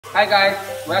Hi guys,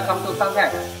 welcome to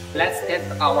Contact. Let's test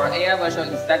our AI visual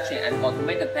inspection and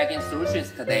automated packing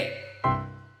solutions today.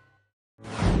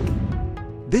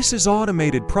 This is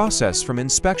automated process from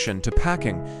inspection to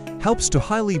packing, helps to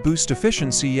highly boost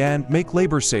efficiency and make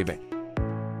labor saving.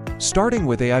 Starting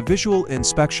with AI visual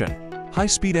inspection,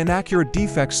 high-speed and accurate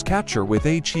defects capture with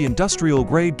HE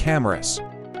industrial-grade cameras.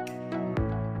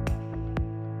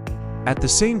 At the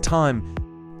same time,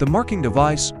 the marking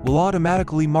device will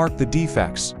automatically mark the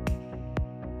defects.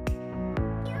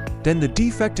 Then the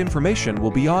defect information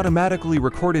will be automatically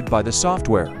recorded by the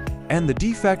software, and the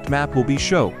defect map will be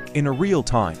shown in a real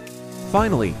time.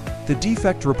 Finally, the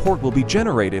defect report will be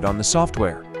generated on the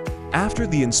software. After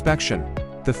the inspection,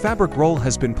 the fabric roll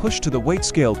has been pushed to the weight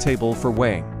scale table for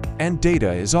weighing, and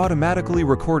data is automatically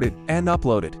recorded and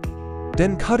uploaded.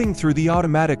 Then cutting through the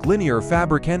automatic linear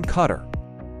fabric and cutter.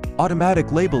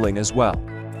 Automatic labeling as well.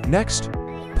 Next,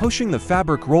 pushing the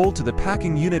fabric roll to the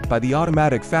packing unit by the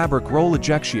automatic fabric roll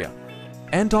ejection,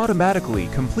 and automatically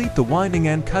complete the winding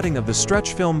and cutting of the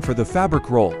stretch film for the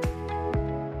fabric roll.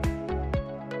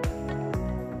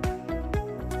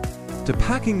 The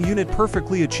packing unit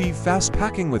perfectly achieve fast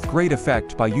packing with great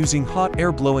effect by using hot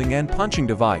air blowing and punching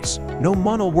device. No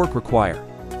manual work required.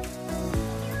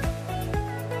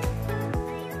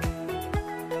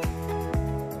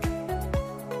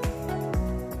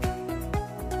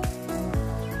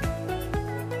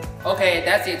 Okay,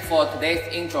 that's it for today's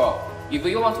intro. If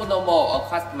you want to know more or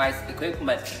customize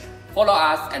equipment, follow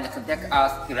us and contact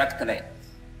us directly.